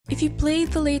If you played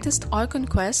the latest Archon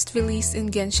quest released in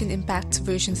Genshin Impact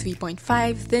version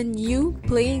 3.5, then you,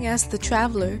 playing as the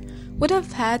Traveler, would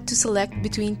have had to select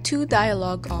between two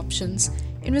dialogue options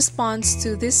in response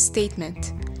to this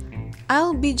statement.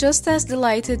 I'll be just as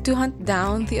delighted to hunt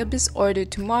down the Abyss Order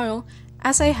tomorrow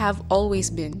as I have always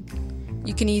been.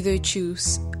 You can either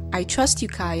choose, I trust you,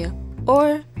 Kaeya,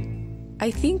 or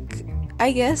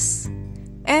I guess.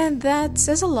 And that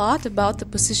says a lot about the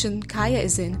position Kaeya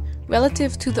is in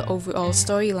relative to the overall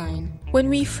storyline. When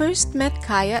we first met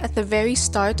Kaeya at the very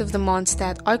start of the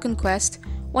Mondstadt Archon quest,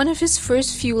 one of his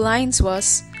first few lines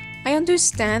was, I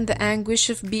understand the anguish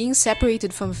of being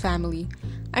separated from family.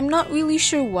 I'm not really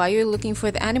sure why you're looking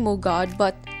for the animal god,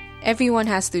 but everyone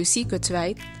has their secrets,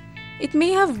 right? It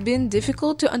may have been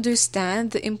difficult to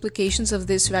understand the implications of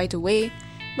this right away,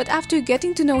 but after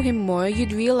getting to know him more,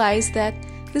 you'd realize that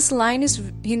this line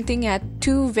is hinting at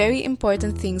two very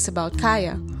important things about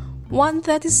Kaeya. One,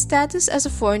 that his status as a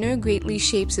foreigner greatly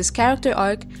shapes his character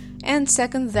arc, and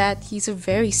second, that he's a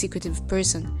very secretive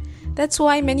person. That's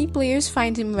why many players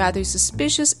find him rather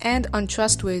suspicious and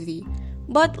untrustworthy.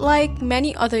 But like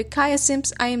many other Kaeya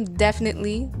simps, I am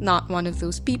definitely not one of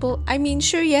those people. I mean,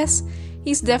 sure, yes,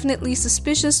 he's definitely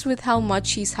suspicious with how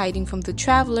much he's hiding from the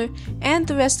Traveler and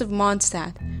the rest of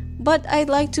Mondstadt. But I'd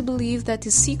like to believe that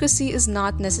his secrecy is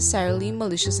not necessarily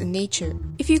malicious in nature.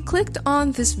 If you clicked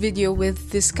on this video with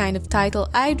this kind of title,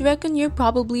 I'd reckon you're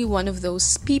probably one of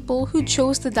those people who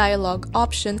chose the dialogue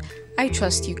option, I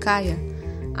trust you,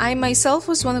 Kaeya. I myself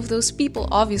was one of those people,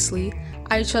 obviously.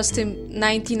 I trust him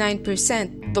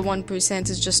 99%, the 1%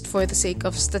 is just for the sake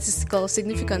of statistical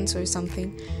significance or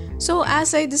something. So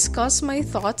as I discuss my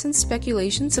thoughts and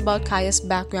speculations about Kaeya's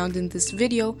background in this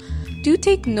video, do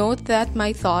take note that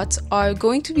my thoughts are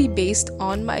going to be based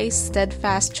on my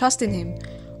steadfast trust in him.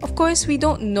 Of course, we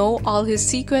don't know all his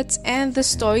secrets, and the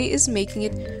story is making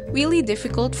it really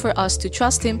difficult for us to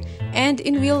trust him, and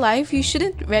in real life, you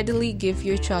shouldn't readily give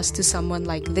your trust to someone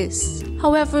like this.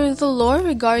 However, the lore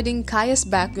regarding Kaeya's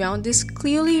background is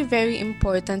clearly very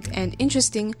important and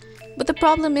interesting, but the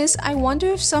problem is, I wonder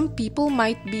if some people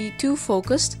might be too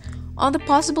focused on the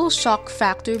possible shock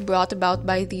factor brought about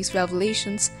by these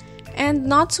revelations, and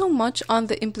not so much on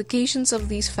the implications of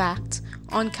these facts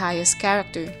on Kaeya's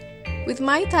character. With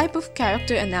my type of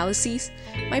character analyses,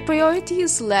 my priority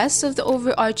is less of the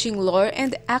overarching lore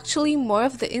and actually more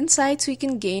of the insights we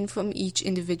can gain from each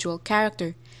individual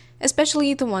character,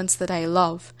 especially the ones that I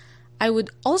love. I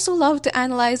would also love to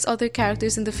analyze other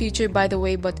characters in the future, by the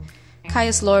way, but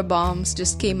Kaeya's lore bombs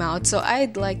just came out, so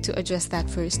I'd like to address that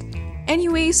first.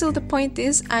 Anyway, so the point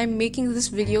is, I'm making this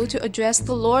video to address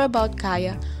the lore about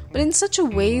Kaeya, but in such a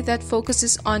way that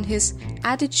focuses on his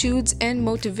attitudes and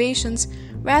motivations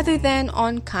rather than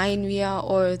on Kaeya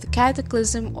or the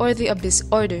Cataclysm or the Abyss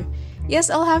Order. Yes,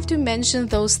 I'll have to mention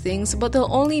those things, but they'll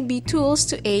only be tools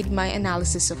to aid my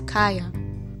analysis of Kaeya.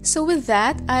 So with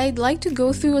that, I'd like to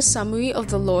go through a summary of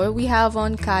the lore we have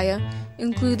on Kaeya,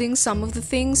 including some of the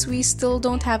things we still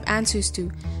don't have answers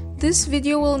to. This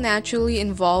video will naturally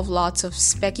involve lots of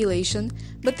speculation,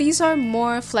 but these are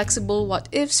more flexible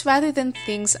what-ifs rather than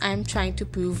things I'm trying to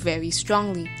prove very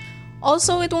strongly.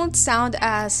 Also, it won't sound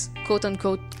as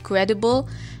quote-unquote credible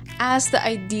as the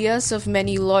ideas of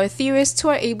many lore theorists who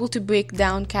are able to break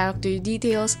down character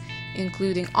details,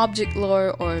 including object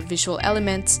lore or visual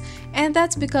elements, and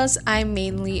that's because I'm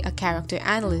mainly a character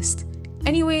analyst.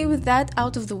 Anyway, with that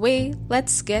out of the way,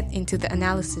 let's get into the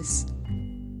analysis.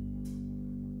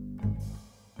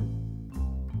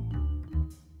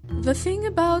 The thing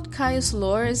about Kaeya's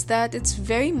lore is that it's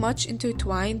very much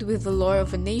intertwined with the lore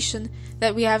of a nation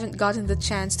that we haven't gotten the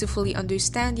chance to fully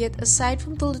understand yet, aside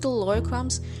from the little lore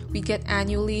crumbs we get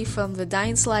annually from the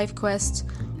Dainsleif quests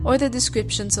or the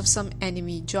descriptions of some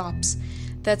enemy drops.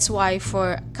 That's why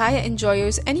for Kaeya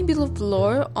enjoyers, any bit of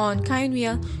lore on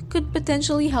Kaeya could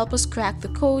potentially help us crack the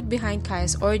code behind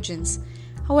Kaeya's origins.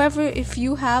 However, if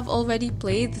you have already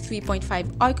played the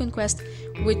 3.5 Archon quest,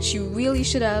 which you really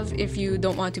should have if you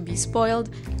don't want to be spoiled,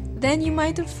 then you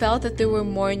might have felt that there were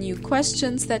more new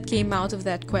questions that came out of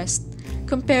that quest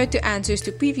compared to answers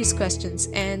to previous questions,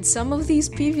 and some of these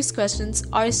previous questions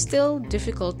are still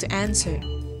difficult to answer.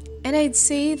 And I'd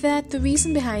say that the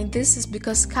reason behind this is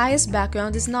because Kaeya's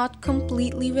background is not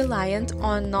completely reliant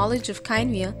on knowledge of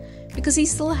Kaeya, because he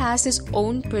still has his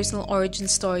own personal origin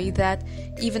story that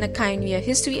even a Kaeya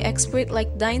history expert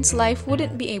like Dainsleif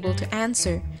wouldn't be able to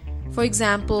answer. For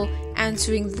example,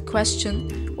 answering the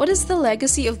question, what is the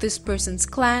legacy of this person's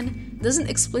clan, doesn't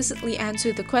explicitly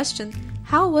answer the question,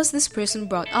 how was this person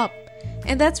brought up?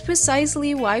 And that's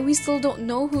precisely why we still don't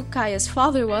know who Kaeya's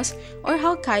father was or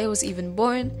how Kaeya was even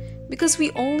born, because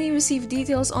we only receive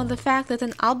details on the fact that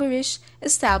an Alberish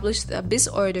established the Abyss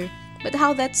Order, but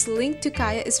how that's linked to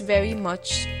Kaeya is very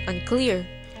much unclear.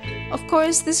 Of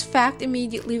course, this fact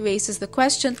immediately raises the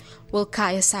question, will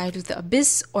Kaeya side with the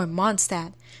Abyss or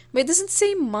Mondstadt? But it doesn't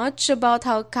say much about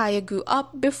how Kaeya grew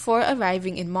up before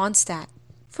arriving in Mondstadt.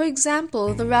 For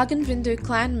example, the Ragnvindr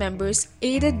clan members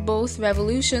aided both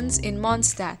revolutions in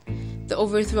Mondstadt, the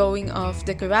overthrowing of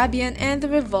the Caribbean and the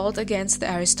revolt against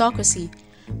the aristocracy.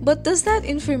 But does that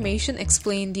information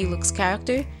explain Diluc's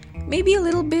character? Maybe a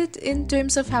little bit in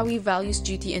terms of how he values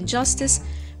duty and justice,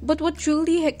 but what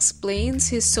truly explains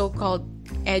his so-called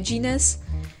edginess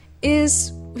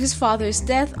is his father's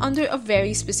death under a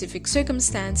very specific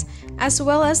circumstance, as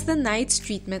well as the knight's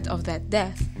treatment of that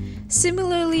death.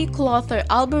 Similarly, Clothar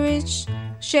Alberich,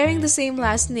 sharing the same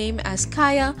last name as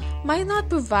Kaeya, might not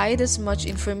provide as much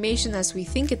information as we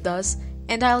think it does,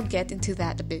 and I'll get into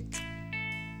that a bit.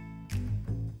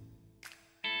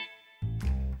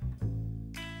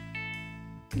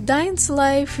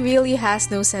 Dainsleif really has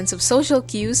no sense of social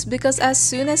cues because as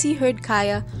soon as he heard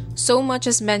Kaeya so much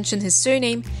as mention his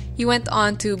surname, he went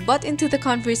on to butt into the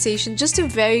conversation just to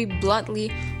very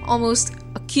bluntly almost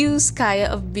accuse Kaeya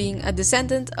of being a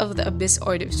descendant of the Abyss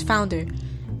Order's founder.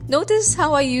 Notice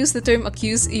how I use the term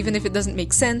accuse even if it doesn't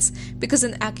make sense, because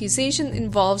an accusation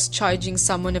involves charging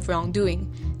someone of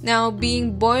wrongdoing. Now,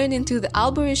 being born into the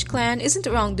Alberish clan isn't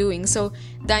wrongdoing, so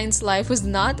Dainsleif was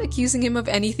not accusing him of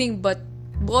anything, but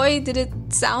boy, did it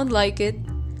sound like it.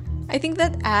 I think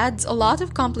that adds a lot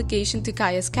of complication to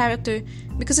Kaeya's character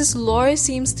because his lore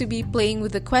seems to be playing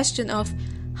with the question of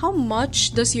how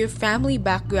much does your family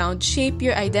background shape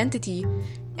your identity,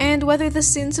 and whether the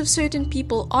sins of certain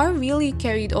people are really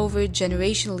carried over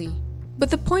generationally.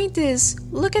 But the point is,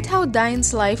 look at how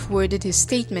Dainsleif worded his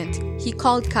statement. He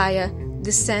called Kaeya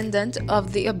descendant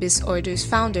of the Abyss Order's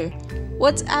founder.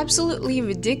 What's absolutely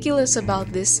ridiculous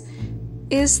about this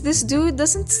is this dude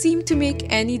doesn't seem to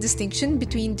make any distinction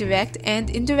between direct and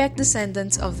indirect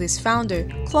descendants of this founder,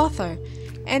 Clothar.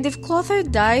 And if Clothar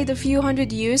died a few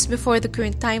hundred years before the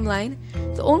current timeline,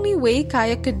 the only way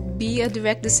Kaeya could be a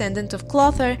direct descendant of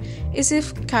Clothar is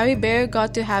if Caribert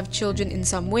got to have children in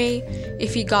some way,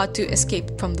 if he got to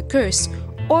escape from the curse,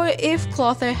 or if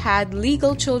Clothar had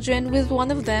legal children with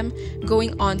one of them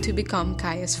going on to become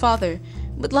Kaeya's father.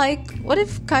 But what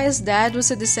if Kaeya's dad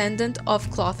was a descendant of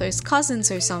Clothar's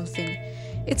cousins or something?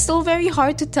 It's still very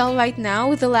hard to tell right now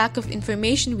with the lack of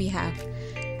information we have.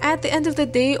 At the end of the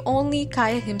day, only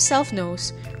Kaeya himself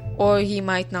knows, or he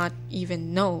might not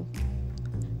even know.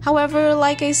 However,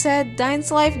 like I said,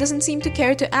 Dainsleif doesn't seem to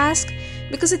care to ask,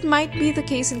 because it might be the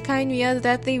case in Kaeya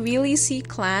that they really see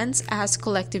clans as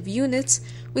collective units,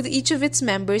 with each of its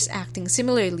members acting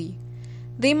similarly.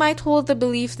 They might hold the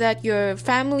belief that your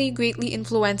family greatly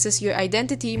influences your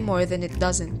identity more than it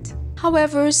doesn't.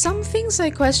 However, some things I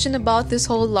question about this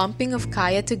whole lumping of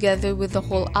Kaeya together with the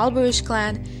whole Alberish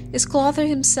clan is Clothar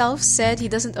himself said he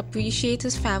doesn't appreciate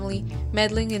his family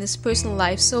meddling in his personal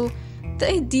life, so the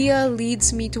idea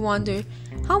leads me to wonder,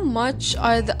 how much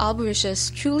are the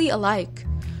Alberishes truly alike?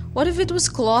 What if it was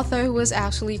Clothar who was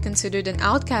actually considered an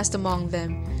outcast among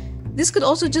them? This could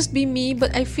also just be me,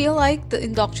 but I feel like the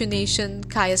indoctrination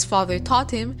Kaeya's father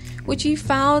taught him, which he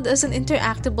found as an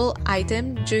interactable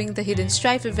item during the Hidden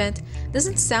Strife event,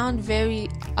 doesn't sound very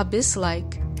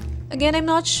Abyss-like. Again, I'm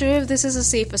not sure if this is a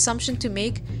safe assumption to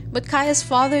make, but Kaeya's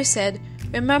father said,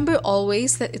 "Remember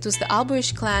always that it was the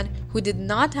Alberish clan who did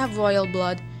not have royal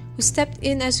blood, who stepped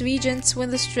in as regents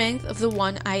when the strength of the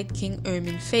one-eyed King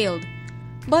Ermin failed."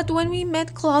 But when we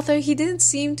met Clothar, he didn't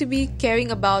seem to be caring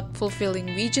about fulfilling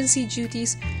regency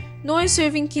duties, nor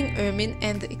serving King Ermin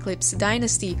and the Eclipse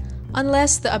dynasty,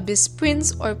 unless the Abyss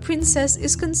prince or princess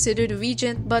is considered a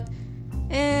regent, but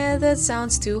that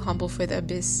sounds too humble for the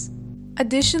Abyss.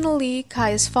 Additionally,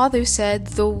 Kaeya's father said,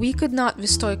 though we could not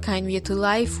restore Kaeya to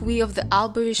life, we of the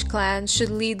Alberish clan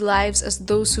should lead lives as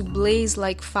those who blaze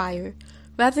like fire,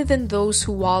 rather than those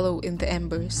who wallow in the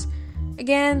embers.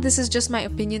 Again, this is just my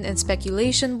opinion and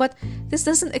speculation, but this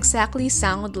doesn't exactly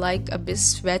sound like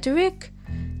Abyss rhetoric.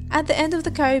 At the end of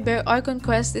the Caribert Archon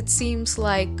quest, it seems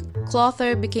like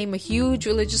Clothar became a huge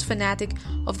religious fanatic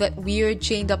of that weird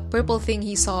chained-up purple thing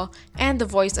he saw and the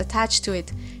voice attached to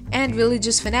it, and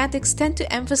religious fanatics tend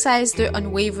to emphasize their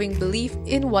unwavering belief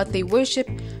in what they worship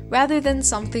rather than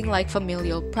something like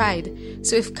familial pride.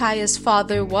 So if Kaeya's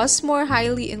father was more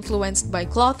highly influenced by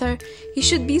Clothar, he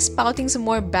should be spouting some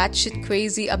more batshit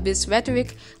crazy Abyss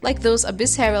rhetoric like those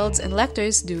Abyss heralds and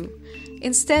lectors do.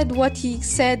 Instead, what he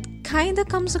said kinda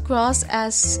comes across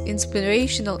as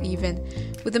inspirational even,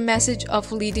 with the message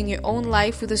of leading your own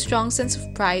life with a strong sense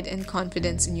of pride and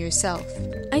confidence in yourself.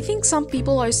 I think some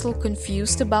people are still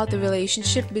confused about the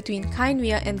relationship between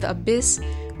Kaeya and the Abyss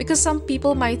because some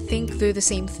people might think they're the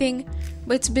same thing,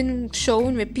 but it's been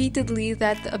shown repeatedly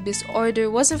that the Abyss Order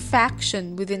was a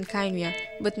faction within Kaeya,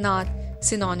 but not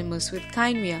synonymous with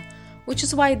Kaeya, which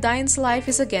is why Dainsleif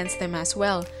is against them as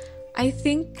well. I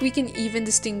think we can even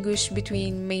distinguish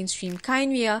between mainstream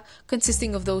Kaeya,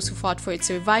 consisting of those who fought for its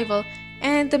survival,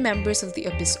 and the members of the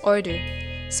Abyss Order.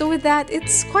 So with that,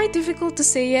 it's quite difficult to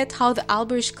say yet how the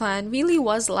Alberish clan really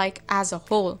was like as a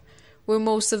whole. Were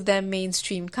most of them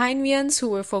mainstream Kaeyans who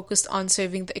were focused on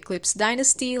serving the Eclipse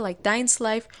dynasty like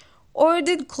Dainsleif, or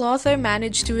did Clothair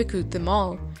manage to recruit them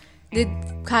all? Did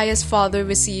Kaeya's father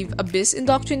receive Abyss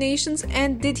indoctrinations,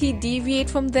 and did he deviate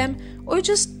from them or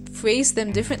just phrase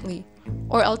them differently?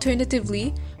 Or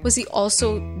alternatively, was he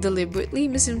also deliberately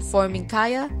misinforming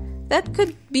Kaeya? That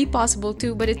could be possible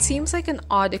too, but it seems like an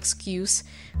odd excuse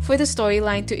for the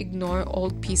storyline to ignore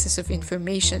old pieces of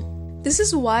information. This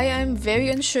is why I'm very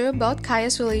unsure about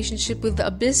Kaeya's relationship with the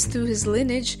Abyss through his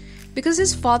lineage, because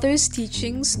his father's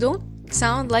teachings don't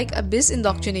sound like Abyss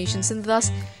indoctrinations, and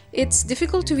thus it's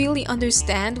difficult to really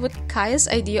understand what Kaeya's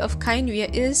idea of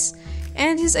Kaeya is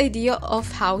and his idea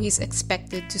of how he's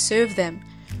expected to serve them.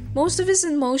 Most of his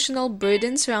emotional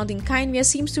burden surrounding Kaeya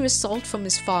seems to result from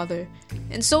his father,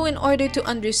 and so in order to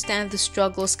understand the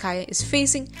struggles Kaeya is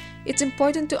facing, it's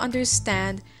important to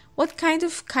understand what kind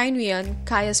of Kaeyan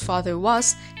Kaeya's father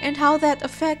was and how that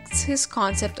affects his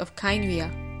concept of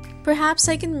Kaeya. Perhaps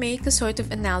I can make a sort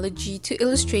of analogy to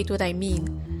illustrate what I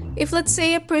mean. If let's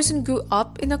say a person grew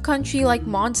up in a country like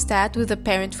Mondstadt with a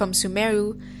parent from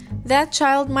Sumeru, that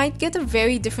child might get a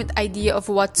very different idea of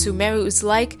what Sumeru is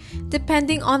like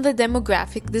depending on the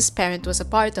demographic this parent was a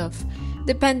part of.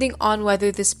 Depending on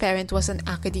whether this parent was an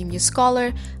academia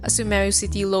scholar, a Sumeru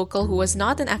city local who was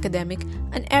not an academic,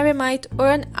 an eremite, or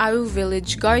an Aru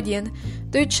village guardian,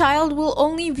 their child will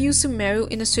only view Sumeru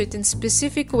in a certain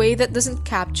specific way that doesn't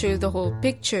capture the whole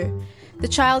picture. The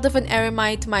child of an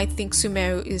eremite might think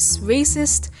Sumeru is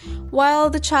racist, while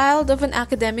the child of an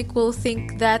academic will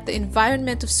think that the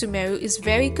environment of Sumeru is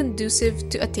very conducive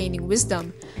to attaining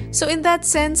wisdom. So in that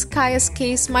sense, Kaeya's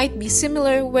case might be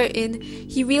similar, wherein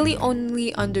he really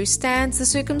only understands the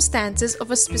circumstances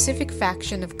of a specific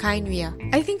faction of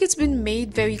Kaeya. I think it's been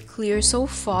made very clear so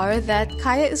far that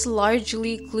Kaeya is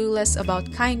largely clueless about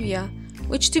Kaeya,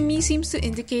 which to me seems to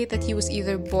indicate that he was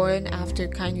either born after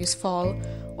Kaeya's fall,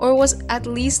 or was at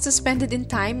least suspended in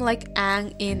time like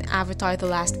Aang in Avatar: The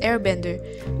Last Airbender,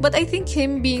 but I think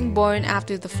him being born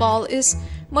after the fall is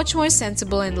much more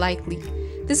sensible and likely.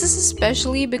 This is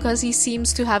especially because he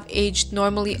seems to have aged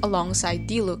normally alongside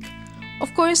Diluc.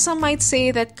 Of course, some might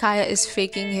say that Kaeya is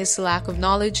faking his lack of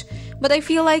knowledge, but I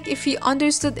feel like if he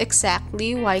understood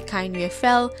exactly why Kaeya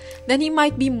fell, then he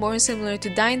might be more similar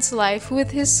to Dainsleif with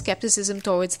his skepticism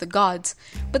towards the gods.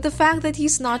 But the fact that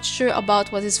he's not sure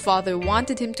about what his father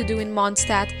wanted him to do in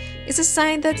Mondstadt is a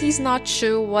sign that he's not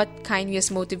sure what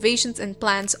Kaeya's motivations and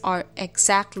plans are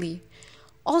exactly.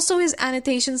 Also, his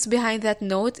annotations behind that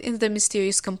note in the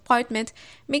mysterious compartment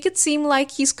make it seem like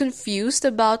he's confused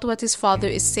about what his father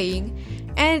is saying,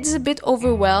 and is a bit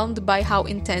overwhelmed by how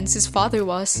intense his father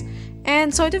was,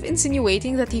 and sort of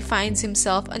insinuating that he finds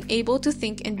himself unable to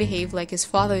think and behave like his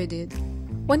father did.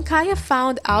 When Kaeya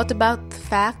found out about the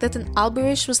fact that an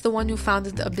Alberish was the one who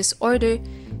founded the Abyss Order,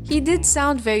 he did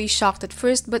sound very shocked at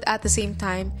first, but at the same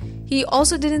time, he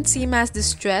also didn't seem as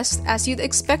distressed as you'd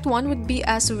expect one would be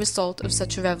as a result of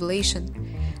such a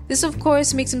revelation. This of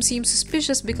course makes him seem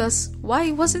suspicious because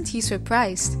why wasn't he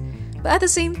surprised? But at the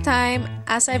same time,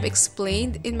 as I've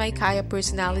explained in my Kaeya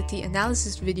personality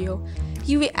analysis video,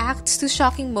 he reacts to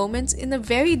shocking moments in a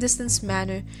very distanced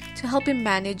manner to help him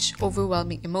manage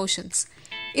overwhelming emotions.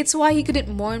 It's why he couldn't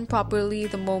mourn properly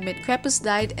the moment Crepus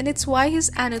died, and it's why his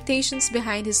annotations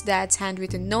behind his dad's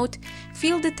handwritten note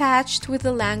feel detached, with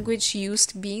the language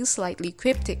used being slightly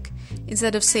cryptic.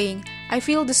 Instead of saying, "I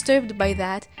feel disturbed by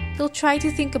that," he'll try to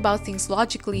think about things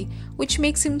logically, which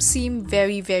makes him seem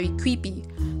very, very creepy.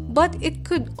 But it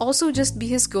could also just be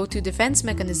his go-to defense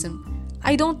mechanism.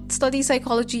 I don't study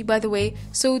psychology, by the way,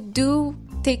 so do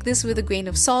take this with a grain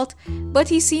of salt, but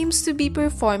he seems to be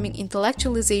performing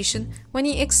intellectualization when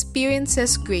he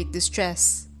experiences great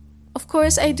distress. Of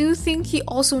course, I do think he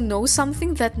also knows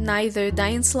something that neither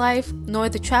Dainsleif nor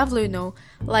the Traveler know,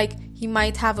 like he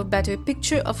might have a better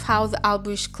picture of how the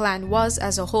Alberish clan was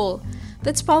as a whole.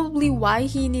 That's probably why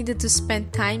he needed to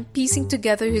spend time piecing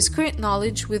together his current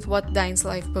knowledge with what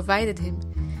Dainsleif provided him.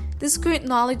 This current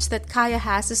knowledge that Kaeya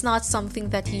has is not something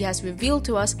that he has revealed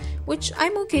to us, which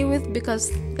I'm okay with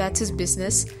because that's his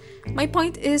business. My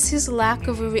point is, his lack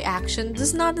of a reaction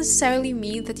does not necessarily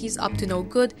mean that he's up to no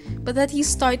good, but that he's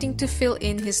starting to fill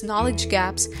in his knowledge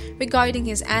gaps regarding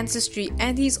his ancestry,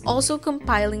 and he's also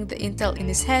compiling the intel in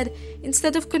his head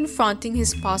instead of confronting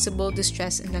his possible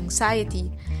distress and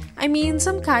anxiety. I mean,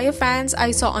 some Kaeya fans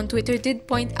I saw on Twitter did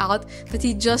point out that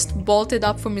he just bolted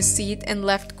up from his seat and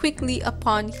left quickly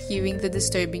upon hearing the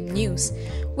disturbing news,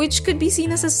 which could be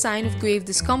seen as a sign of grave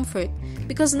discomfort,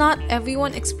 because not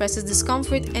everyone expresses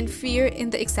discomfort and fear in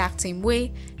the exact same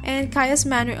way, and Kaeya's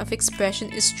manner of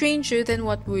expression is stranger than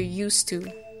what we're used to.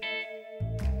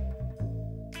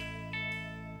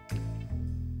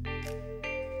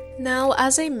 Now,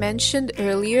 as I mentioned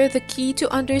earlier, the key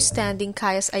to understanding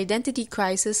Kaeya's identity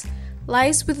crisis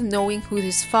lies with knowing who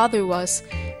his father was,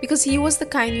 because he was the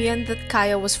Kaeyan that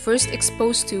Kaeya was first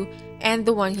exposed to and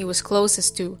the one he was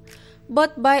closest to.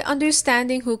 But by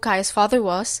understanding who Kaeya's father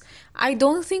was, I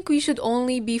don't think we should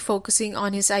only be focusing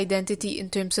on his identity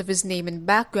in terms of his name and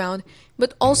background,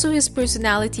 but also his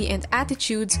personality and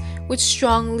attitudes, which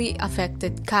strongly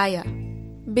affected Kaeya.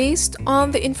 Based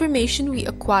on the information we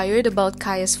acquired about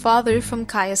Kaeya's father from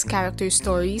Kaeya's character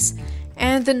stories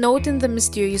and the note in the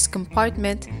mysterious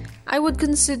compartment, I would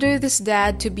consider this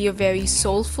dad to be a very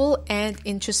soulful and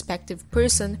introspective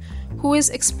person who is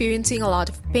experiencing a lot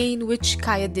of pain, which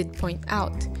Kaeya did point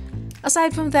out.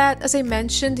 Aside from that, as I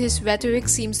mentioned, his rhetoric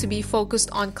seems to be focused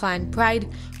on clan pride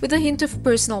with a hint of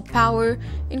personal power,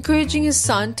 encouraging his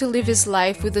son to live his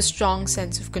life with a strong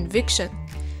sense of conviction.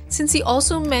 Since he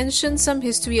also mentioned some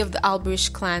history of the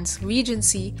Alberish clan's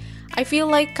regency, I feel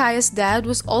like Kaeya's dad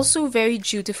was also very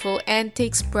dutiful and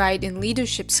takes pride in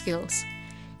leadership skills.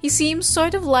 He seems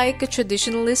sort of like a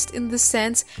traditionalist in this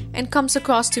sense and comes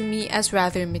across to me as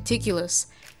rather meticulous.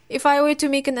 If I were to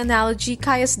make an analogy,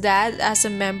 Kaeya's dad as a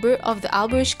member of the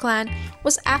Alberish clan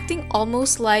was acting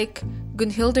almost like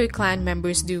Gunhildr clan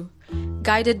members do,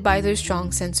 guided by their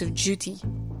strong sense of duty.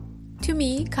 To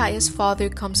me, Kaeya's father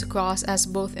comes across as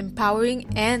both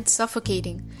empowering and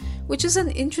suffocating, which is an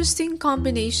interesting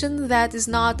combination that is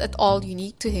not at all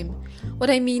unique to him. What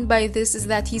I mean by this is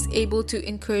that he's able to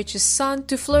encourage his son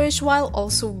to flourish while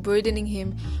also burdening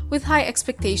him with high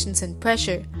expectations and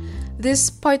pressure. This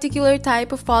particular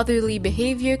type of fatherly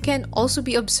behavior can also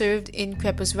be observed in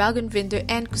Krepos Ragnvindr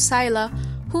and Kusaila,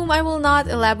 whom I will not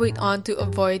elaborate on to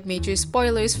avoid major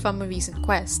spoilers from a recent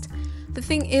quest. The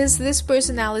thing is, this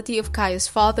personality of Kaeya's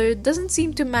father doesn't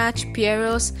seem to match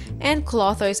Piero's and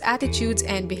Clothar's attitudes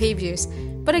and behaviors,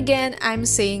 but again, I'm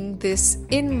saying this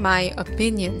in my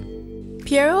opinion.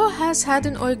 Piero has had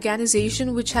an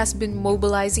organization which has been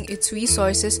mobilizing its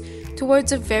resources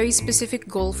towards a very specific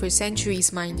goal for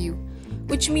centuries, mind you,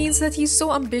 which means that he's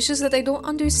so ambitious that I don't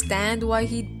understand why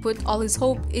he'd put all his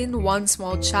hope in one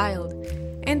small child.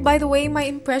 And by the way, my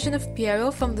impression of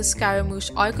Piero from the Scaramouche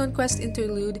Archon quest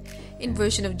interlude in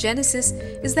version of Genesis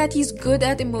is that he's good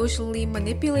at emotionally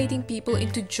manipulating people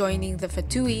into joining the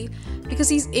Fatui because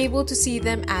he's able to see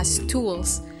them as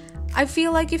tools. I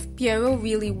feel like if Piero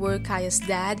really were Kaeya's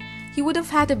dad, he would have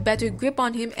had a better grip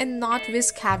on him and not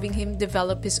risk having him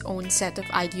develop his own set of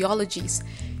ideologies.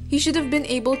 He should have been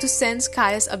able to sense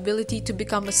Kaeya's ability to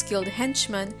become a skilled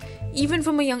henchman even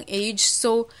from a young age,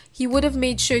 so he would have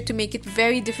made sure to make it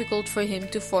very difficult for him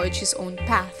to forge his own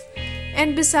path.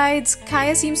 And besides,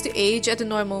 Kaeya seems to age at a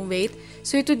normal rate,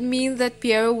 so it would mean that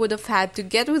Piero would have had to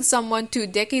get with someone 2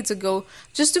 decades ago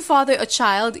just to father a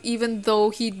child, even though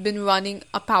he'd been running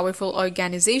a powerful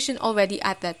organization already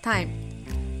at that time.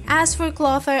 As for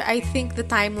Clothar, I think the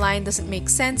timeline doesn't make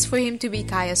sense for him to be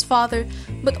Kaeya's father,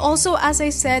 but also, as I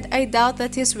said, I doubt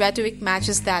that his rhetoric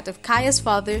matches that of Kaeya's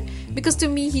father, because to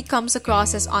me he comes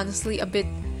across as honestly a bit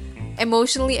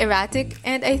emotionally erratic,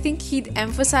 and I think he'd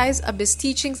emphasize Abyss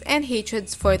teachings and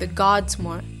hatreds for the gods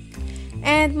more,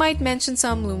 and might mention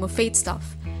some Loom of Fate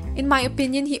stuff. In my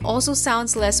opinion, he also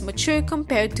sounds less mature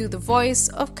compared to the voice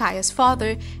of Kaeya's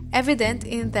father, evident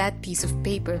in that piece of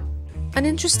paper. An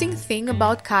interesting thing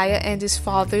about Kaeya and his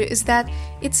father is that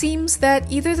it seems that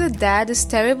either the dad is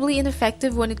terribly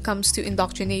ineffective when it comes to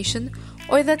indoctrination,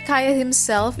 or that Kaeya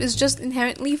himself is just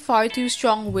inherently far too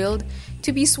strong-willed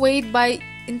to be swayed by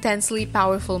intensely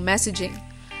powerful messaging.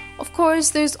 Of course,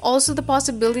 there's also the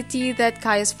possibility that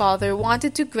Kaeya's father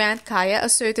wanted to grant Kaeya a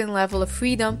certain level of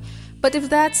freedom, but if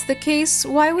that's the case,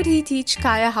 why would he teach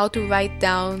Kaeya how to write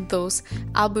down those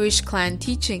Alberish clan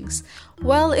teachings?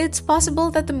 Well, it's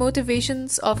possible that the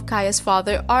motivations of Kaeya's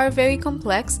father are very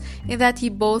complex in that he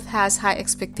both has high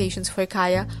expectations for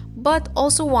Kaeya, but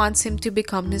also wants him to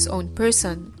become his own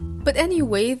person. But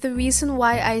anyway, the reason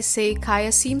why I say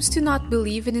Kaeya seems to not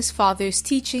believe in his father's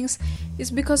teachings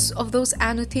is because of those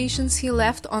annotations he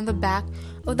left on the back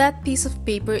of that piece of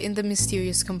paper in the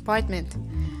mysterious compartment.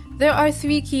 There are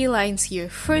 3 key lines here.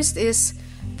 First is,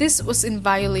 "This was in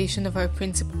violation of our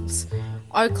principles.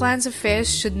 Our clan's affairs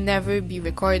should never be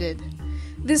recorded."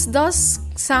 This does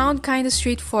sound kinda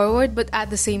straightforward, but at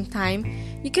the same time,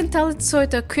 you can tell it's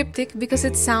sorta cryptic because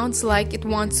it sounds like it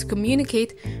wants to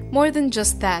communicate more than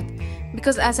just that.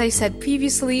 Because as I said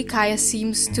previously, Kaeya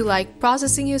seems to like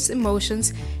processing his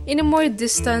emotions in a more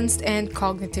distanced and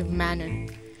cognitive manner.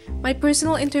 My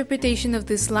personal interpretation of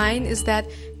this line is that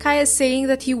Kaeya is saying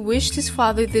that he wished his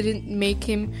father didn't make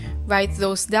him write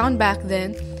those down back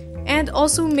then, and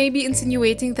also maybe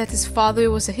insinuating that his father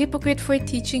was a hypocrite for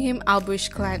teaching him Albrecht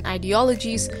clan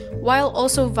ideologies while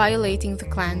also violating the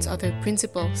clan's other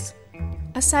principles.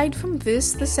 Aside from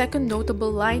this, the second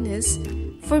notable line is,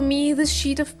 "For me, this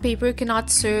sheet of paper cannot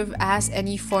serve as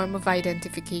any form of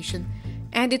identification,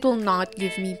 and it will not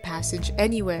give me passage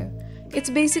anywhere." It's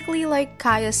basically like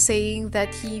Kaeya saying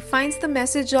that he finds the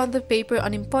message on the paper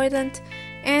unimportant,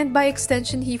 and by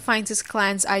extension he finds his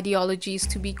clan's ideologies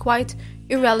to be quite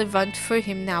irrelevant for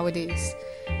him nowadays.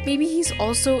 Maybe he's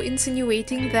also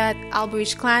insinuating that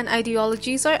Albrecht clan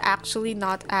ideologies are actually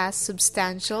not as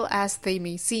substantial as they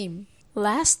may seem.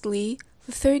 Lastly,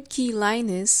 the third key line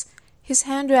is, "His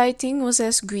handwriting was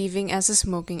as grieving as a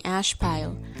smoking ash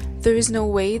pile. There is no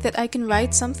way that I can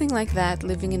write something like that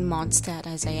living in Mondstadt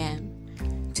as I am."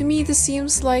 To me, this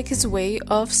seems like his way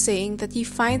of saying that he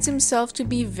finds himself to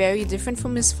be very different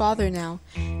from his father now.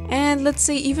 And let's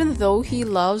say even though he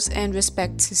loves and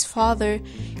respects his father,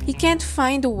 he can't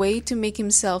find a way to make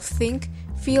himself think,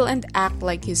 feel, and act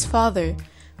like his father.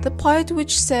 The part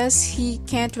which says he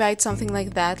can't write something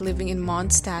like that living in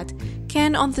Mondstadt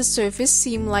can on the surface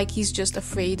seem like he's just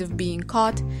afraid of being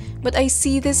caught, but I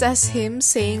see this as him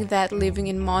saying that living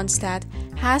in Mondstadt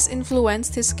has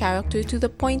influenced his character to the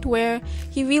point where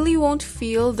he really won't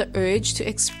feel the urge to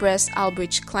express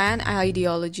Albrecht clan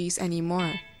ideologies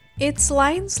anymore. It's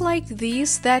lines like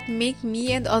these that make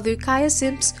me and other Kaeya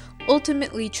simps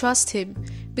ultimately trust him,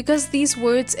 because these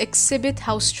words exhibit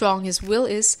how strong his will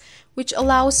is, which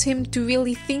allows him to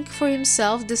really think for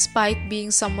himself despite being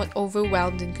somewhat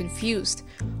overwhelmed and confused.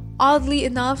 Oddly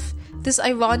enough, this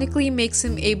ironically makes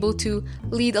him able to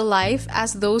lead a life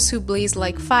as those who blaze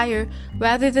like fire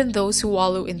rather than those who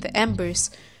wallow in the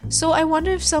embers. So I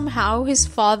wonder if somehow his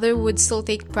father would still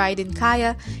take pride in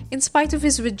Kaeya in spite of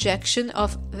his rejection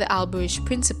of the Albrecht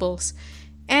principles.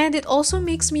 And it also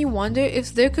makes me wonder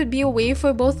if there could be a way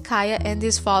for both Kaeya and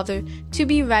his father to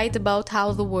be right about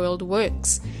how the world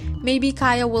works. Maybe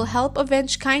Kaeya will help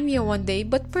avenge Kaeya one day,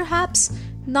 but perhaps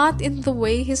not in the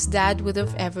way his dad would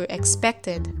have ever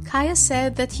expected. Kaeya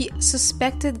said that he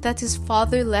suspected that his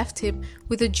father left him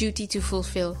with a duty to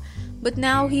fulfill, but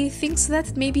now he thinks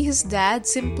that maybe his dad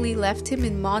simply left him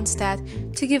in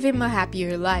Mondstadt to give him a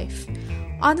happier life.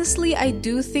 Honestly, I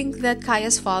do think that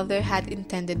Kaeya's father had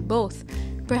intended both.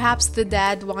 Perhaps the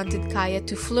dad wanted Kaeya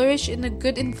to flourish in a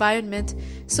good environment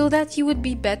so that he would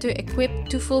be better equipped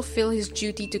to fulfill his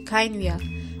duty to Kaeya.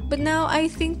 But now I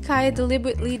think Kaeya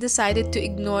deliberately decided to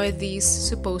ignore these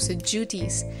supposed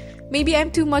duties. Maybe I'm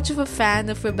too much of a fan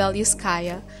of rebellious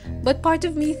Kaeya, but part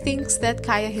of me thinks that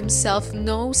Kaeya himself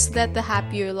knows that the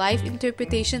happier life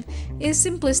interpretation is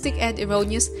simplistic and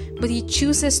erroneous, but he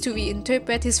chooses to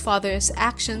reinterpret his father's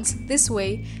actions this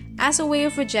way as a way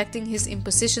of rejecting his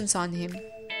impositions on him.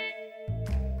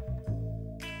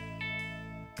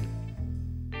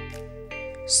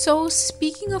 So,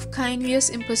 speaking of Kaeya's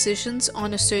impositions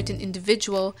on a certain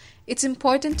individual, it's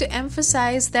important to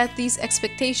emphasize that these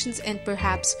expectations and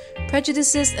perhaps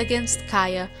prejudices against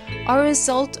Kaeya are a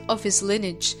result of his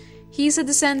lineage. He's a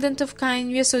descendant of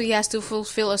Kaeya, so he has to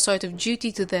fulfill a sort of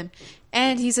duty to them.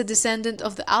 And he's a descendant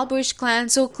of the Albrecht clan,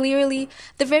 so clearly,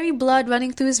 the very blood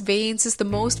running through his veins is the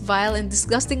most vile and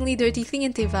disgustingly dirty thing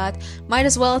in Tevat. Might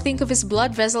as well think of his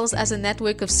blood vessels as a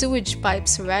network of sewage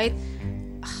pipes, right?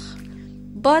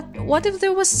 But what if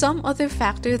there was some other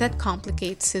factor that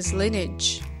complicates his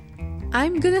lineage?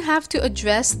 I'm gonna have to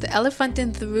address the elephant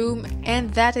in the room,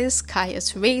 and that is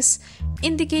Kaeya's race,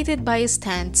 indicated by his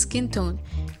tanned skin tone.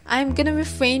 I'm gonna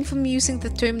refrain from using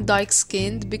the term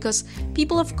dark-skinned because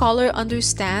people of color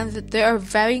understand that there are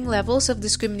varying levels of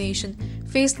discrimination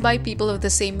faced by people of the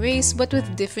same race but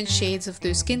with different shades of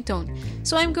their skin tone.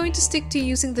 So I'm going to stick to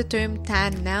using the term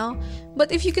tan now,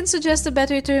 but if you can suggest a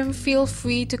better term, feel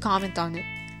free to comment on it.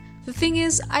 The thing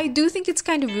is, I do think it's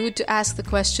kind of rude to ask the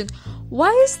question,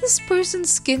 why is this person's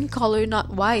skin color not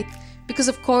white? because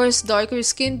of course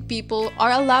darker-skinned people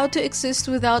are allowed to exist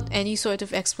without any sort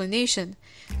of explanation.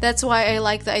 That's why I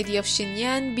like the idea of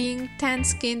Xinyan being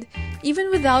tan-skinned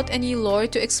even without any lore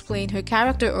to explain her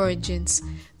character origins.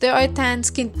 There are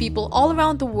tan-skinned people all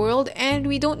around the world and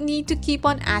we don't need to keep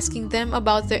on asking them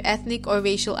about their ethnic or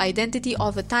racial identity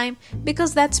all the time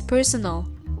because that's personal.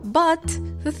 But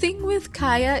the thing with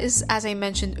Kaeya is, as I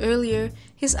mentioned earlier,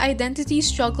 his identity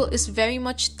struggle is very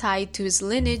much tied to his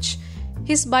lineage,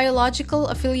 his biological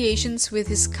affiliations with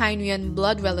his Kaenrian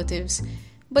blood relatives.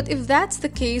 But if that's the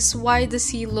case, why does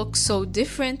he look so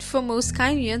different from most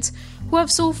Kaenrians who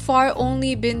have so far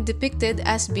only been depicted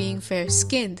as being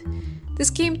fair-skinned? This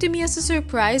came to me as a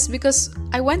surprise because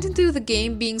I went into the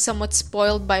game being somewhat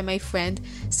spoiled by my friend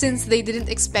since they didn't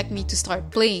expect me to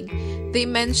start playing. They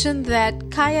mentioned that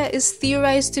Kaeya is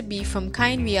theorized to be from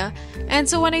Kaenria, and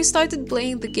so when I started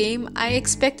playing the game, I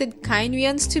expected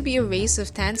Kaenrians to be a race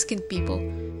of tan-skinned people.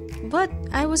 But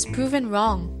I was proven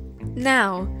wrong.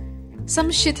 Now, some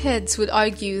shitheads would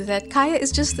argue that Kaeya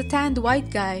is just a tanned white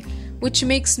guy, which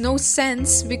makes no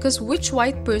sense because which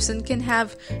white person can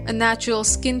have a natural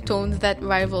skin tone that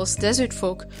rivals desert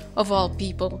folk of all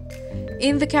people?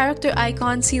 In the character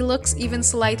icons, he looks even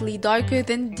slightly darker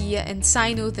than Dia and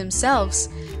Sino themselves.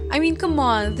 I mean, come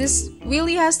on, this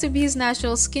really has to be his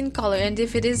natural skin color, and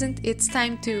if it isn't, it's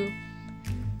time to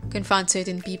confront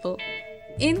certain people.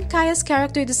 In Kaeya's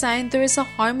character design, there is a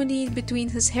harmony between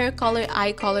his hair color,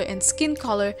 eye color, and skin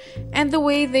color, and the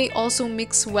way they also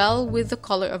mix well with the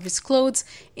color of his clothes,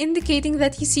 indicating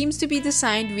that he seems to be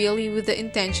designed really with the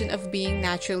intention of being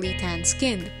naturally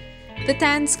tan-skinned. The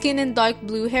tan skin and dark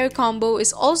blue hair combo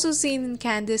is also seen in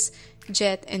Candice,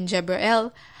 Jet, and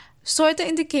Jebrael, sorta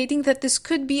indicating that this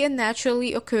could be a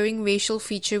naturally occurring racial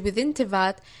feature within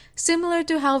Tevat, similar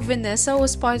to how Vanessa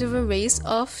was part of a race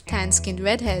of tan-skinned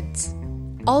redheads.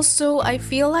 Also, I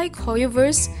feel like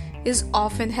Hoyoverse is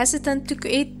often hesitant to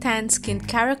create tan-skinned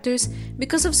characters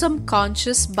because of some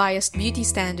conscious biased beauty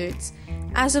standards.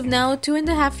 As of now,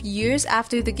 2.5 years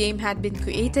after the game had been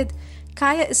created,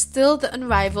 Kaeya is still the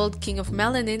unrivaled king of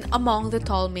melanin among the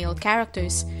tall male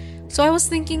characters. So I was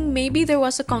thinking maybe there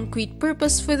was a concrete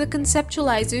purpose for the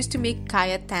conceptualizers to make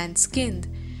Kaeya tan-skinned.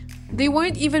 They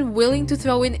weren't even willing to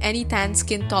throw in any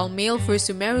tan-skinned tall male for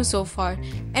Sumeru so far,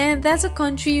 and that's a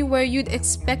country where you'd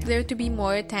expect there to be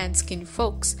more tan-skinned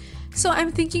folks. So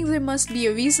I'm thinking there must be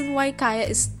a reason why Kaeya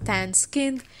is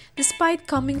tan-skinned, despite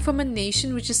coming from a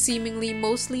nation which is seemingly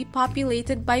mostly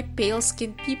populated by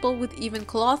pale-skinned people, with even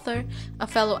Clother, a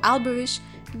fellow Alberish,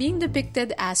 being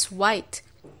depicted as white.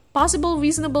 Possible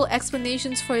reasonable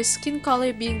explanations for his skin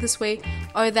color being this way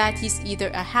are that he's either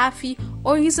a halfie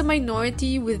or he's a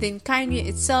minority within Kaenria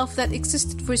itself that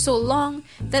existed for so long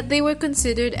that they were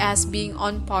considered as being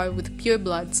on par with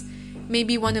purebloods.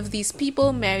 Maybe one of these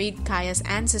people married Kaeya's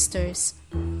ancestors.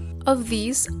 Of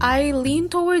these, I lean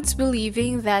towards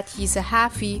believing that he's a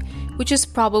halfie, which is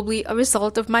probably a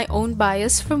result of my own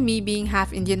bias from me being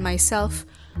half Indian myself.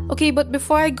 Okay, but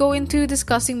before I go into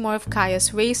discussing more of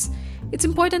Kaeya's race, it's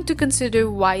important to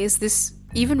consider why is this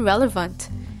even relevant.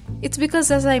 It's because,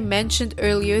 as I mentioned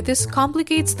earlier, this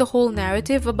complicates the whole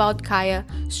narrative about Kaeya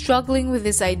struggling with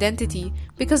his identity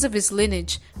because of his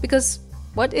lineage. Because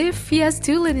what if he has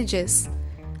two lineages?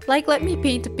 Like, let me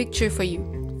paint a picture for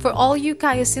you. For all you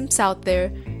Kaeya simps out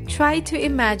there, try to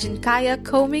imagine Kaeya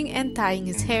combing and tying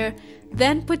his hair,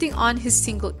 then putting on his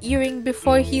single earring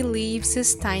before he leaves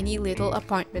his tiny little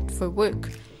apartment for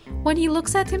work. When he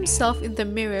looks at himself in the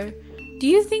mirror, do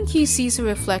you think he sees a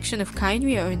reflection of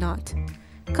Kaenria or not?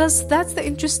 Cause that's the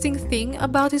interesting thing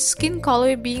about his skin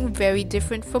color being very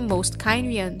different from most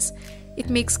Kaenrians.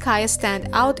 It makes Kaeya stand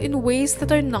out in ways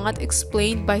that are not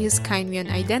explained by his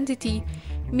Kaenrian identity,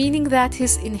 meaning that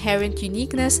his inherent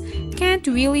uniqueness can't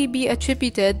really be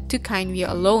attributed to Kaenria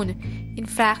alone. In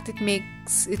fact, it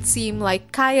makes it seem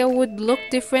like Kaeya would look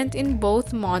different in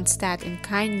both Mondstadt and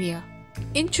Kaenria.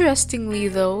 Interestingly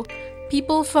though,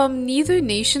 people from neither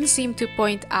nation seem to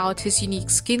point out his unique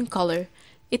skin color.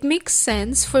 It makes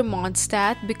sense for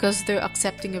Mondstadt because they're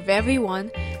accepting of everyone,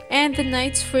 and the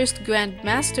knight's first Grand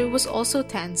Master was also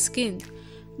tan-skinned.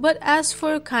 But as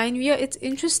for Kaenria, it's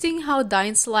interesting how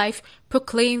Dainsleif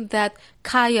proclaimed that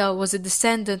Kaeya was a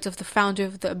descendant of the founder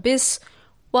of the Abyss,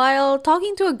 while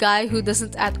talking to a guy who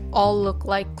doesn't at all look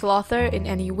like Clother in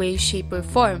any way, shape, or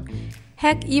form.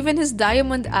 Heck, even his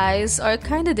diamond eyes are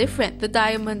kinda different. The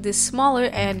diamond is smaller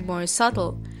and more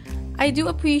subtle. I do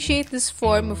appreciate this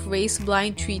form of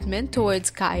race-blind treatment towards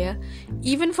Kaeya,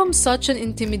 even from such an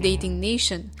intimidating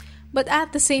nation. But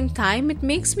at the same time, it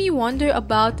makes me wonder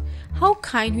about how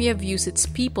Kaenria views its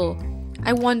people.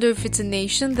 I wonder if it's a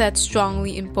nation that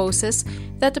strongly imposes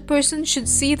that a person should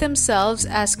see themselves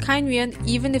as Kaenrian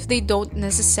even if they don't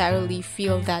necessarily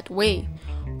feel that way.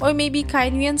 Or maybe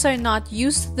Kaenrians are not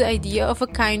used to the idea of a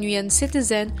Kaenrian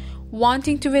citizen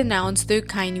wanting to renounce their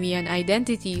Kaenrian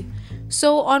identity.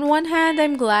 So on one hand,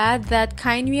 I'm glad that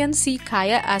Kaenrians see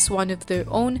Kaeya as one of their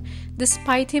own,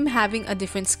 despite him having a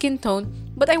different skin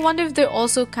tone, but I wonder if they're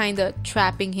also kinda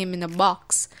trapping him in a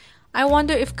box. I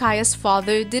wonder if Kaeya's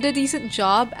father did a decent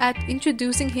job at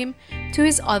introducing him to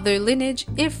his other lineage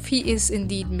if he is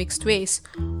indeed mixed race.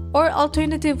 Or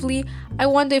alternatively, I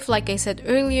wonder if, like I said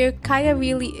earlier, Kaeya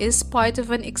really is part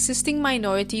of an existing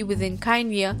minority within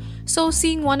Kaenria, so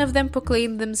seeing one of them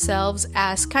proclaim themselves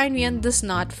as Kaenrian does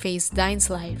not faze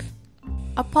Dainsleif.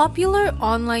 A popular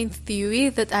online theory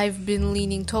that I've been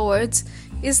leaning towards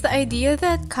is the idea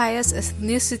that Kaeya's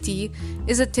ethnicity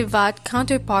is a Tivat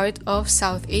counterpart of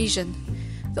South Asian.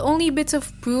 The only bits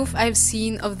of proof I've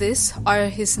seen of this are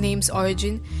his name's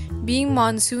origin being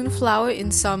monsoon flower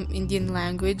in some Indian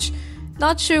language.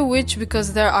 Not sure which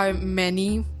because there are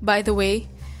many, by the way.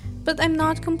 But I'm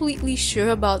not completely sure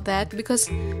about that because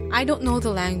I don't know the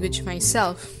language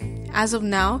myself. As of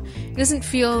now, it doesn't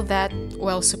feel that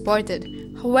well supported.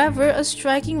 However, a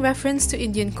striking reference to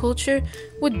Indian culture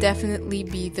would definitely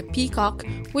be the peacock,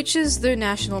 which is their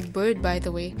national bird, by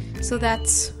the way, so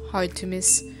that's hard to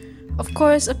miss. Of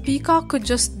course, a peacock could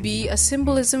just be a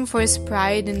symbolism for his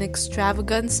pride and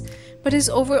extravagance, but his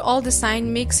overall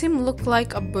design makes him look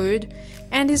like a bird,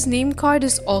 and his name card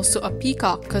is also a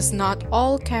peacock because not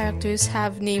all characters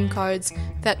have name cards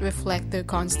that reflect their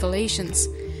constellations.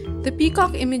 The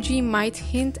peacock imagery might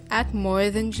hint at more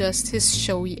than just his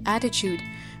showy attitude.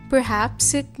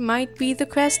 Perhaps it might be the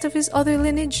crest of his other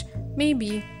lineage,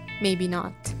 maybe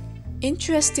not.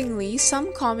 Interestingly,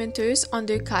 some commenters on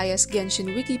their Kaeya's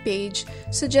Genshin wiki page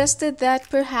suggested that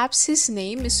perhaps his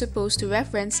name is supposed to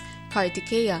reference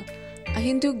Kartikeya, a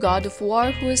Hindu god of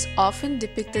war who is often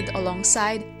depicted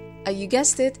alongside, you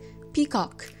guessed it,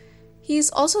 peacock. He is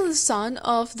also the son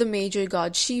of the major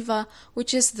god Shiva,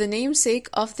 which is the namesake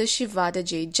of the Shivada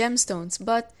jade gemstones,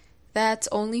 but that's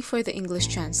only for the English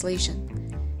translation.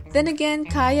 Then again,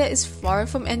 Kaeya is far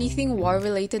from anything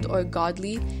war-related or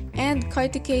godly, and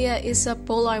Kartikeya is a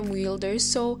polearm wielder,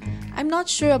 so I'm not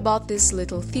sure about this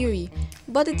little theory,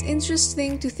 but it's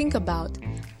interesting to think about.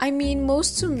 I mean,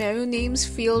 most Sumeru names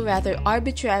feel rather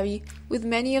arbitrary, with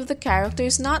many of the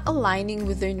characters not aligning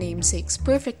with their namesakes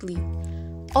perfectly.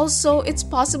 Also, it's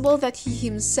possible that he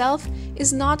himself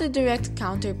is not a direct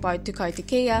counterpart to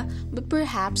Kartikeya, but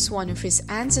perhaps one of his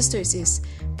ancestors is,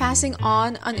 passing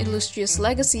on an illustrious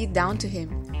legacy down to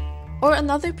him. Or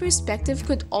another perspective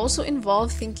could also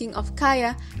involve thinking of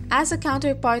Kaeya as a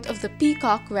counterpart of the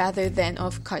peacock rather than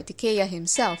of Kartikeya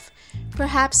himself,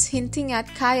 perhaps hinting at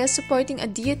Kaeya supporting a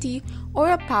deity or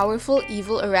a powerful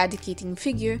evil eradicating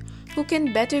figure who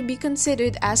can better be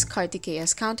considered as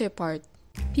Kartikeya's counterpart.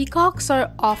 Peacocks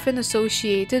are often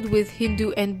associated with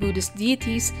Hindu and Buddhist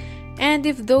deities, and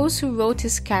if those who wrote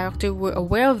his character were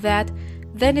aware of that,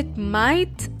 then it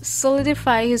might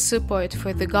solidify his support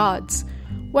for the gods.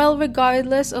 Well,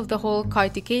 regardless of the whole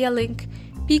Kartikeya link,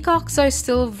 peacocks are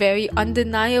still very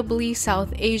undeniably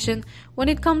South Asian when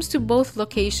it comes to both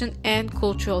location and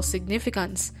cultural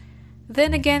significance.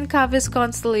 Then again, Kavi's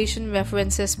constellation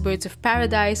references birds of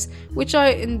paradise, which are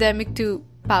endemic to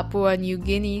Papua New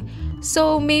Guinea,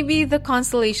 so maybe the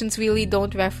constellations really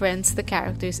don't reference the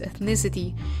character's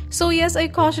ethnicity. So yes, I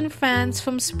caution fans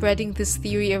from spreading this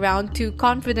theory around too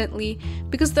confidently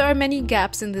because there are many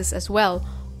gaps in this as well.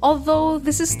 Although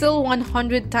this is still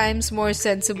 100 times more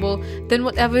sensible than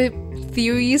whatever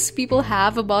theories people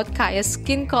have about Kaeya's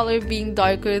skin color being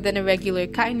darker than a regular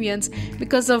Kaenrian's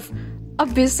because of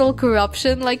abyssal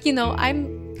corruption.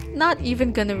 I'm not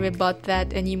even gonna rebut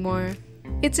that anymore.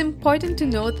 It's important to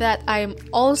note that I am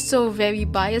also very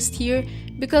biased here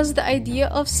because the idea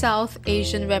of South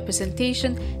Asian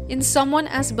representation in someone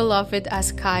as beloved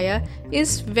as Kaeya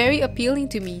is very appealing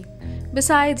to me.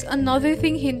 Besides, another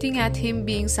thing hinting at him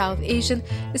being South Asian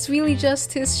is really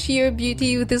just his sheer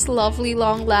beauty with his lovely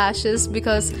long lashes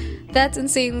because that's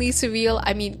insanely surreal.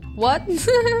 I mean, what?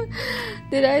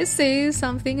 Did I say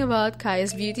something about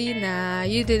Kaeya's beauty? Nah,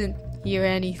 you didn't hear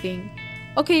anything.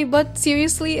 Okay, but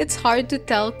seriously, it's hard to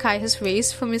tell Kaeya's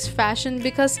race from his fashion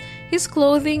because his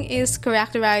clothing is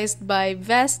characterized by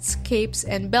vests, capes,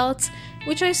 and belts,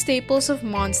 which are staples of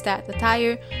Mondstadt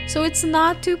attire, so it's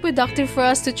not too productive for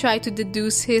us to try to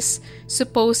deduce his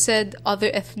supposed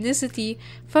other ethnicity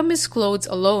from his clothes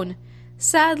alone.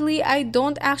 Sadly, I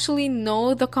don't actually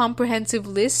know the comprehensive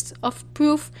list of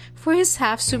proof for his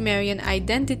half-Sumerian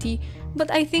identity,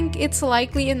 but I think it's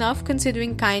likely enough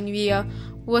considering Kaeya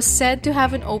was said to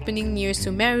have an opening near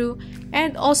Sumeru,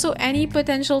 and also any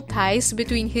potential ties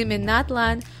between him and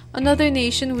Natlan, another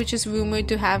nation which is rumored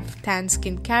to have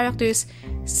tan-skinned characters,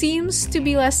 seems to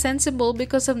be less sensible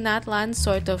because of Natlan's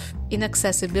sort of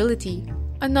inaccessibility.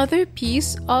 Another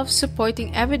piece of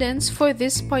supporting evidence for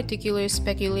this particular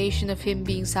speculation of him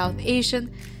being South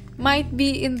Asian might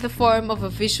be in the form of a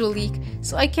visual leak,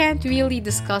 so I can't really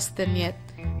discuss them yet.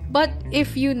 But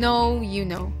if you know, you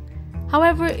know.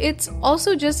 However, it's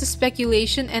also just a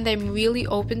speculation, and I'm really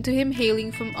open to him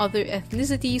hailing from other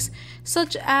ethnicities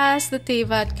such as the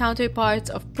Tevat counterparts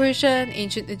of Persian,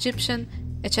 ancient Egyptian,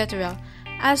 etc.,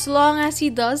 as long as he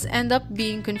does end up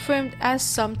being confirmed as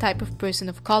some type of person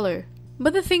of color.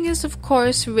 But the thing is, of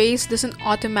course, race doesn't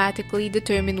automatically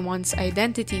determine one's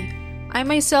identity. I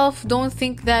myself don't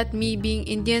think that me being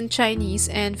Indian, Chinese,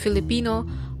 and Filipino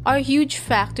are huge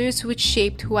factors which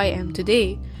shaped who I am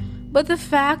today. But the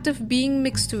fact of being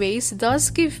mixed race does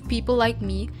give people like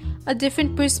me a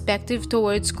different perspective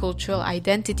towards cultural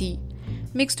identity.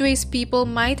 Mixed race people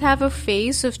might have a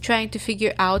phase of trying to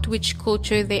figure out which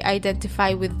culture they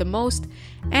identify with the most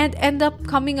and end up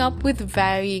coming up with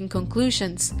varying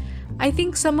conclusions. I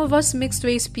think some of us mixed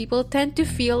race people tend to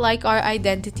feel like our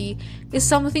identity is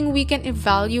something we can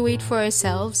evaluate for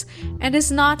ourselves and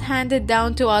is not handed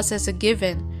down to us as a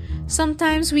given.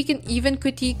 Sometimes we can even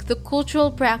critique the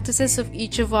cultural practices of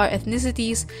each of our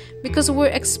ethnicities because we're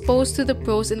exposed to the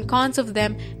pros and cons of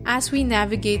them as we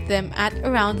navigate them at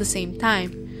around the same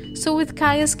time. So with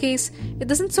Kaeya's case, it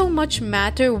doesn't so much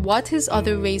matter what his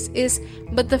other race is,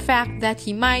 but the fact that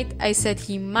he might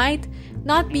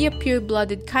not be a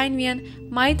pure-blooded Kaeyan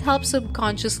might help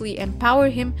subconsciously empower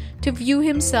him to view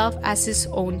himself as his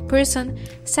own person,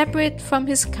 separate from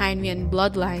his Kaeyan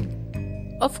bloodline.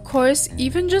 Of course,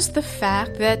 even just the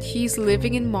fact that he's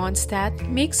living in Mondstadt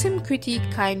makes him critique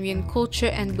Kaeyan culture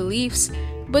and beliefs,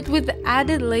 but with the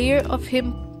added layer of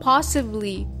him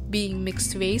possibly being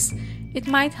mixed race, it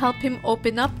might help him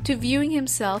open up to viewing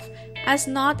himself as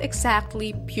not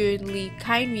exactly purely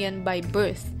Kaeyan by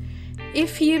birth.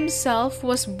 If he himself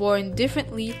was born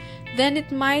differently, then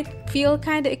it might feel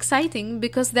kinda exciting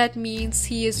because that means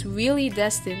he is really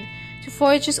destined to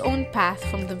forge his own path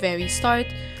from the very start,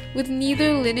 with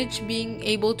neither lineage being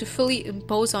able to fully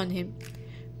impose on him.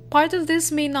 Part of this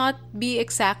may not be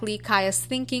exactly Kaeya's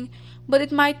thinking, but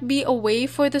it might be a way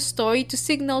for the story to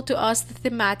signal to us the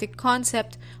thematic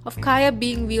concept of Kaeya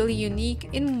being really unique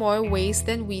in more ways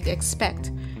than we'd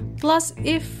expect. Plus,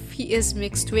 if he is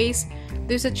mixed race,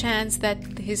 there's a chance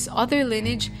that his other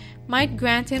lineage might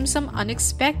grant him some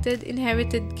unexpected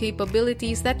inherited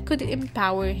capabilities that could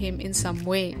empower him in some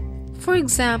way. For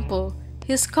example,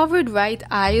 his covered right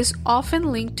eye is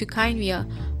often linked to Kaeya,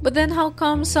 but then how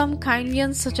come some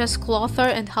Kaeyans such as Clothar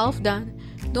and Halfdan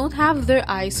don't have their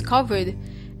eyes covered?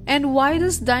 And why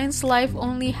does Dainsleif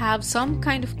only have some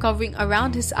kind of covering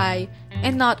around his eye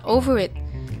and not over it?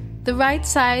 The right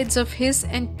sides of his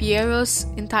and Piero's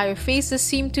entire faces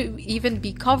seem to even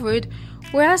be covered,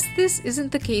 whereas this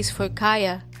isn't the case for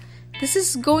Kaeya. This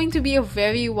is going to be a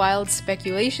very wild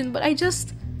speculation, but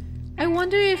I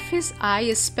wonder if his eye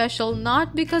is special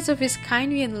not because of his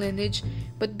Kaeyan lineage,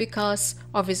 but because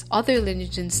of his other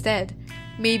lineage instead.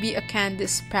 Maybe a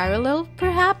Candice parallel,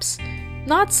 perhaps?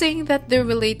 Not saying that they're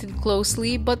related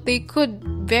closely, but they could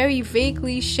very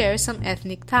vaguely share some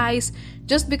ethnic ties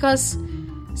just because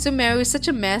Sumeru is such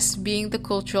a mess, being the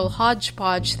cultural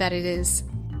hodgepodge that it is.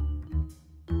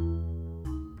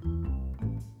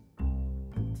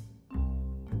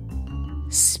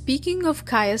 Speaking of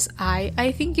Kaeya's eye,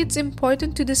 I think it's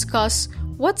important to discuss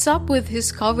what's up with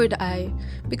his covered eye,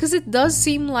 because it does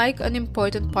seem like an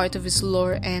important part of his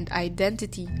lore and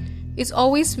identity. It's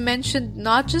always mentioned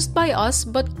not just by us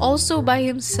but also by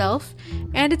himself,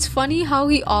 and it's funny how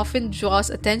he often draws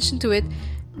attention to it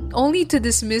only to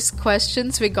dismiss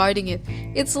questions regarding it.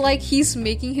 It's like he's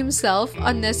making himself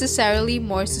unnecessarily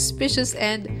more suspicious,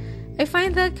 and I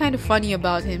find that kind of funny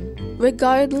about him.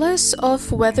 Regardless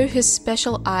of whether his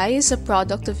special eye is a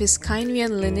product of his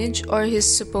Kaeyan lineage or his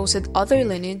supposed other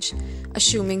lineage,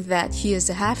 assuming that he is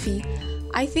a Hafi,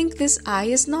 I think this eye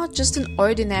is not just an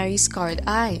ordinary scarred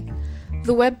eye.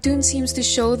 The webtoon seems to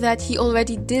show that he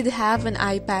already did have an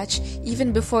eye patch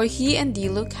even before he and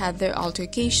Diluc had their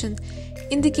altercation,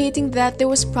 indicating that there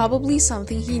was probably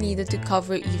something he needed to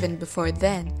cover even before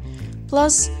then.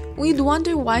 Plus, we'd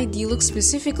wonder why Diluc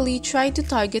specifically tried to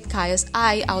target Kaeya's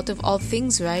eye out of all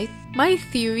things, right? My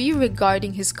theory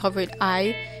regarding his covered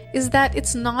eye is that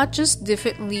it's not just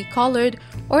differently colored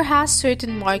or has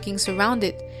certain markings around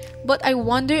it, but I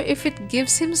wonder if it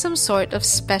gives him some sort of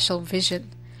special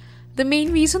vision. The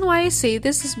main reason why I say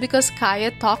this is because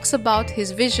Kaeya talks about his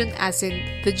vision, as in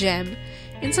the gem,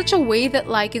 in such a way that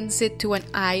likens it to an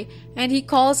eye, and he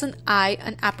calls an eye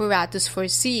an apparatus for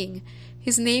seeing.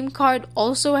 His name card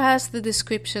also has the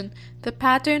description, "The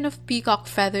pattern of peacock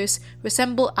feathers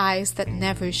resemble eyes that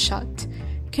never shut."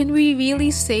 Can we really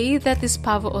say that this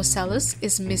Pavo Ocellus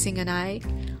is missing an eye?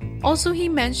 Also, he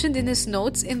mentioned in his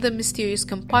notes in the mysterious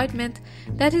compartment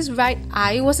that his right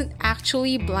eye wasn't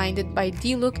actually blinded by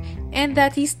Diluc and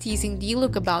that he's teasing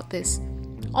Diluc about this.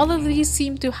 All of these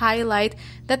seem to highlight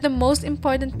that the most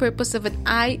important purpose of an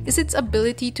eye is its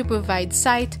ability to provide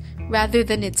sight rather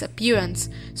than its appearance.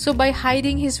 So by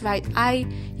hiding his right eye,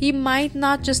 he might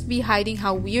not just be hiding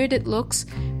how weird it looks,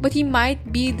 but he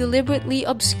might be deliberately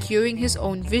obscuring his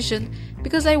own vision,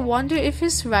 because I wonder if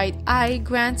his right eye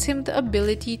grants him the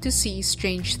ability to see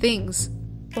strange things.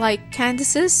 Like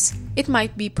Candace's, it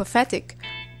might be prophetic,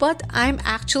 but I'm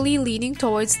actually leaning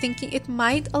towards thinking it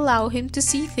might allow him to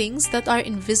see things that are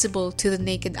invisible to the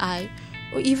naked eye,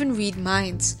 or even read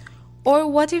minds. Or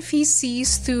what if he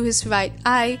sees through his right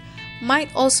eye might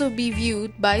also be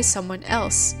viewed by someone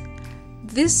else?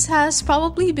 This has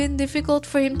probably been difficult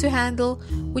for him to handle,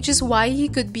 which is why he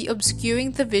could be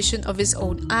obscuring the vision of his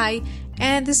own eye,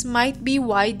 and this might be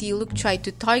why Diluc tried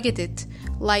to target it,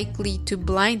 likely to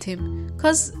blind him.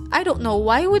 Cause, I don't know,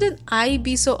 why would an eye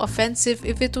be so offensive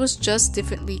if it was just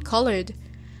differently colored?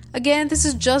 Again, this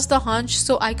is just a hunch,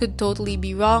 so I could totally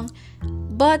be wrong,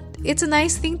 but it's a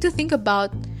nice thing to think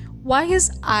about, why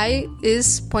his eye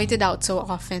is pointed out so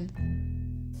often.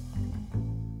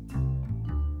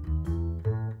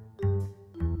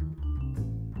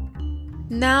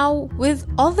 Now, with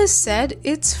all this said,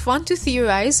 it's fun to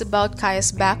theorize about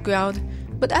Kaeya's background,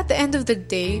 but at the end of the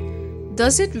day,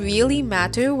 does it really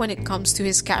matter when it comes to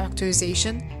his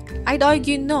characterization? I'd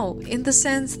argue no, in the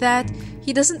sense that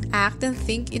he doesn't act and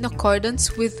think in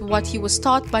accordance with what he was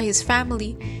taught by his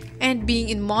family, and being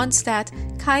in Mondstadt,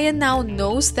 Kaeya now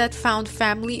knows that found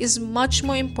family is much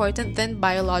more important than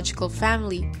biological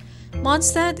family.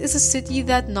 Mondstadt is a city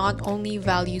that not only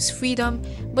values freedom,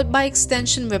 but by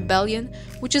extension rebellion,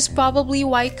 which is probably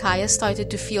why Kaeya started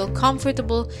to feel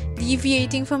comfortable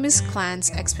deviating from his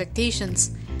clan's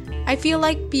expectations. I feel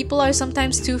like people are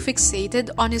sometimes too fixated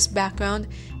on his background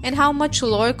and how much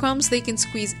lore crumbs they can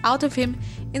squeeze out of him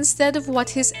instead of what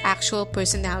his actual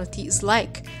personality is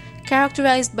like,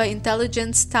 characterized by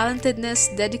intelligence,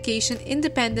 talentedness, dedication,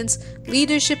 independence,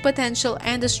 leadership potential,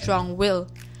 and a strong will.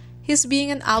 His being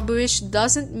an Alberish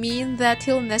doesn't mean that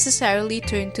he'll necessarily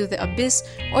turn to the abyss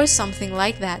or something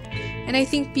like that, and I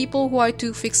think people who are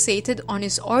too fixated on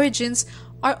his origins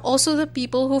are also the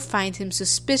people who find him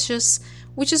suspicious,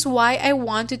 which is why I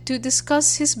wanted to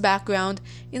discuss his background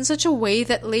in such a way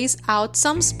that lays out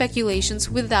some speculations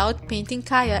without painting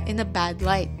Kaeya in a bad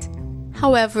light.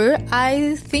 However,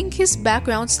 I think his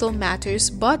background still matters,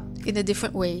 but in a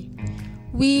different way.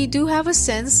 We do have a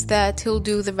sense that he'll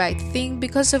do the right thing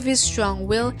because of his strong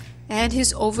will and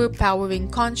his overpowering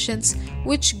conscience,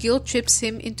 which guilt trips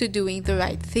him into doing the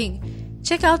right thing.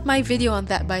 Check out my video on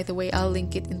that, by the way, I'll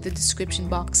link it in the description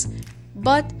box.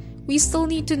 But we still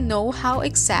need to know how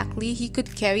exactly he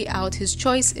could carry out his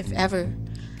choice, if ever.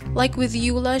 Like with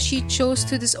Eula, she chose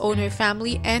to disown her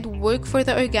family and work for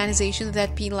the organization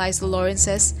that penalized the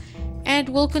Lawrences, and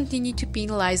will continue to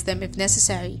penalize them if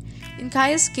necessary. In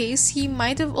Kaeya's case, he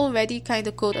might have already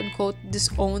kinda quote-unquote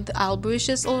disowned the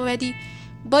Alberishes already,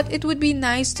 but it would be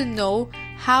nice to know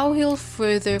how he'll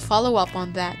further follow up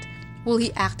on that. Will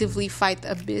he actively fight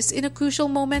the Abyss in a crucial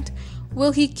moment?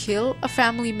 Will he kill a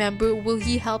family member? Will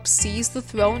he help seize the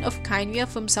throne of Kaeya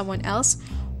from someone else?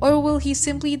 Or will he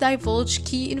simply divulge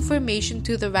key information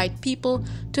to the right people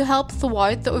to help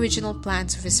thwart the original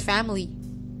plans of his family?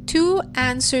 To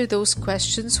answer those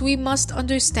questions, we must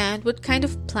understand what kind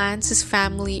of plans his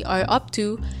family are up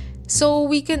to, so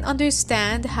we can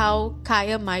understand how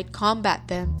Kaeya might combat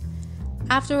them.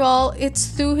 After all, it's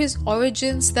through his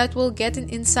origins that we'll get an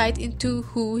insight into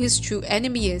who his true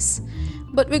enemy is.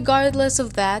 But regardless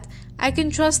of that, I can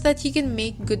trust that he can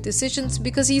make good decisions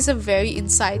because he's a very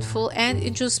insightful and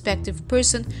introspective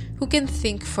person who can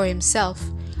think for himself.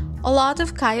 A lot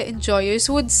of Kaeya enjoyers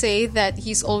would say that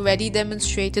he's already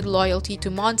demonstrated loyalty to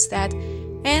Mondstadt,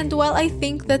 and while I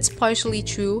think that's partially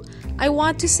true, I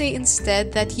want to say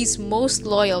instead that he's most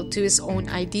loyal to his own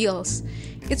ideals.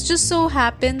 It just so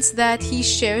happens that he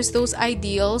shares those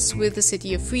ideals with the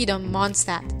City of Freedom,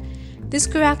 Mondstadt. This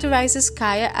characterizes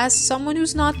Kaeya as someone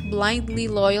who's not blindly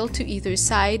loyal to either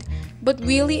side, but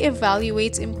really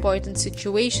evaluates important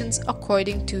situations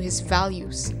according to his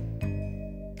values.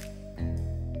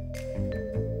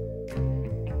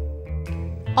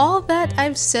 All that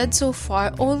I've said so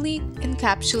far only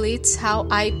encapsulates how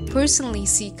I personally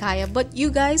see Kaeya, but you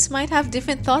guys might have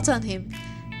different thoughts on him.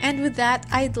 And with that,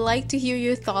 I'd like to hear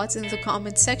your thoughts in the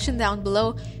comment section down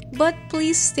below, but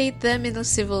please state them in a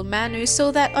civil manner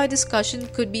so that our discussion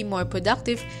could be more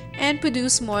productive and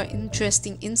produce more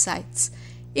interesting insights.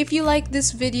 If you like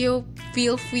this video,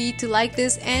 feel free to like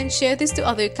this and share this to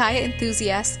other Kaeya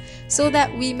enthusiasts so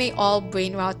that we may all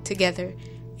brain rot together.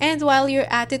 And while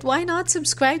you're at it, why not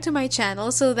subscribe to my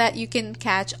channel so that you can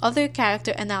catch other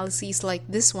character analyses like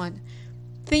this one.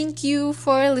 Thank you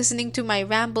for listening to my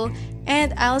ramble,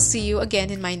 and I'll see you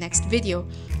again in my next video,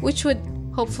 which would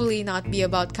hopefully not be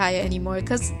about Kaeya anymore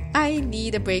because I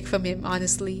need a break from him,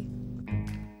 honestly.